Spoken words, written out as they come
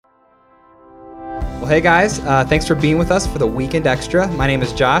Well, hey guys, thanks for being with us for the Weekend Extra. My name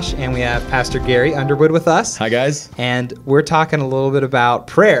is Josh, and we have Pastor Gary Underwood with us. Hi guys. And we're talking a little bit about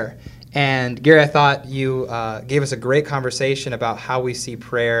prayer. And Gary, I thought you gave us a great conversation about how we see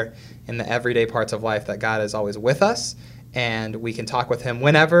prayer in the everyday parts of life, that God is always with us, and we can talk with Him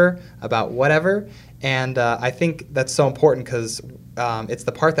whenever, about whatever. And I think that's so important because it's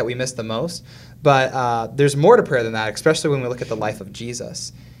the part that we miss the most. But there's more to prayer than that, especially when we look at the life of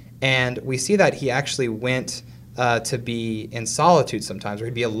Jesus. And we see that He actually went to be in solitude sometimes, or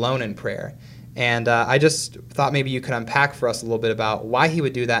He'd be alone in prayer. And I just thought maybe you could unpack for us a little bit about why He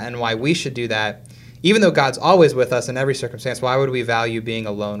would do that and why we should do that. Even though God's always with us in every circumstance, why would we value being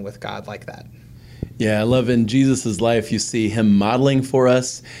alone with God like that? Yeah, I love in Jesus' life, you see Him modeling for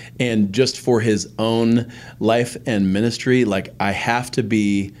us, and just for His own life and ministry, like, I have to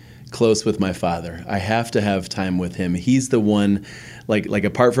be close with my Father. I have to have time with Him. He's the one, like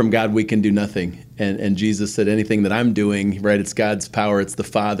apart from God, we can do nothing. And Jesus said, anything that I'm doing, right, it's God's power. It's the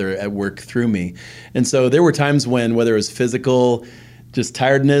Father at work through me. And so there were times when, whether it was physical, just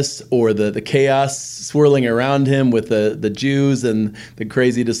tiredness, or the chaos swirling around Him with the Jews and the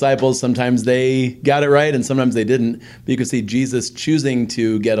crazy disciples, sometimes they got it right and sometimes they didn't. But you can see Jesus choosing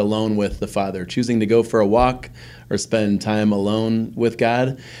to get alone with the Father, choosing to go for a walk or spend time alone with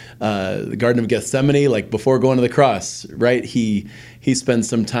God. The Garden of Gethsemane, like before going to the cross, right? He spends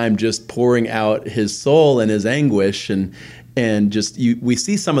some time just pouring out His soul and His anguish, and just we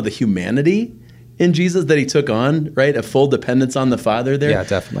see some of the humanity in Jesus that He took on, right? A full dependence on the Father there. Yeah,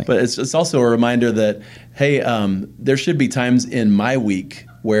 definitely. But it's also a reminder that, hey, there should be times in my week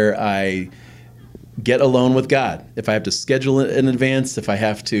where I get alone with God. If I have to schedule it in advance, if I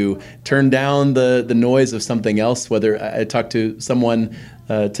have to turn down the noise of something else, whether I talked to someone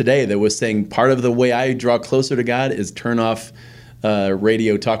today that was saying part of the way I draw closer to God is turn off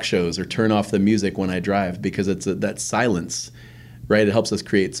radio talk shows or turn off the music when I drive, because it's that silence, right? It helps us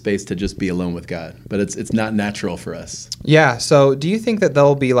create space to just be alone with God, but it's not natural for us. Yeah, so do you think that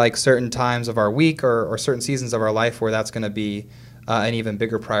there'll be like certain times of our week or certain seasons of our life where that's going to be an even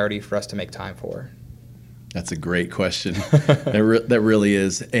bigger priority for us to make time for? That's a great question. That really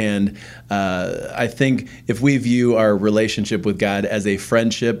is. And I think if we view our relationship with God as a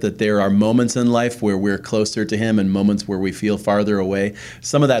friendship, that there are moments in life where we're closer to Him and moments where we feel farther away.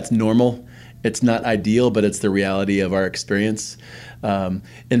 Some of that's normal. It's not ideal, but it's the reality of our experience.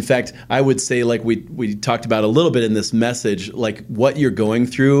 In fact, I would say, like we talked about a little bit in this message, like what you're going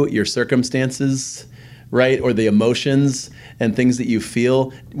through, your circumstances, right, or the emotions and things that you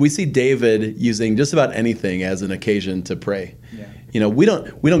feel. We see David using just about anything as an occasion to pray. Yeah. You know, we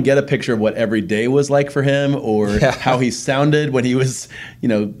don't get a picture of what every day was like for him, or how he sounded when he was,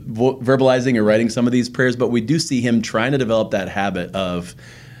 verbalizing or writing some of these prayers, but we do see him trying to develop that habit of,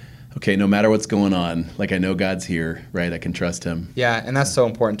 okay, no matter what's going on, like I know God's here, right? I can trust Him. Yeah, and that's so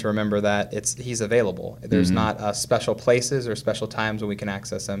important to remember that He's available. There's not special places or special times when we can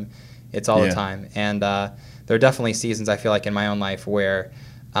access Him. It's all the time. And there are definitely seasons, I feel like, in my own life where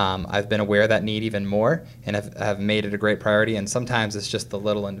I've been aware of that need even more and have made it a great priority. And sometimes it's just the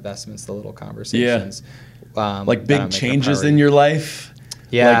little investments, the little conversations. Like big changes in your life.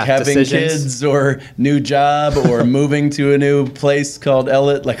 Yeah, like having kids or new job or moving to a new place called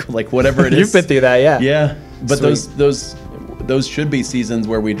Ellet, like whatever it is. You've been through that, yeah. Yeah, but those should be seasons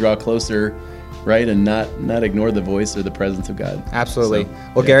where we draw closer, right, and not ignore the voice or the presence of God. Absolutely.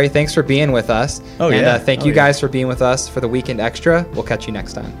 So, Gary, thanks for being with us. Thank you guys for being with us for the Weekend Extra. We'll catch you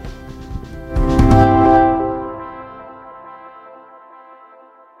next time.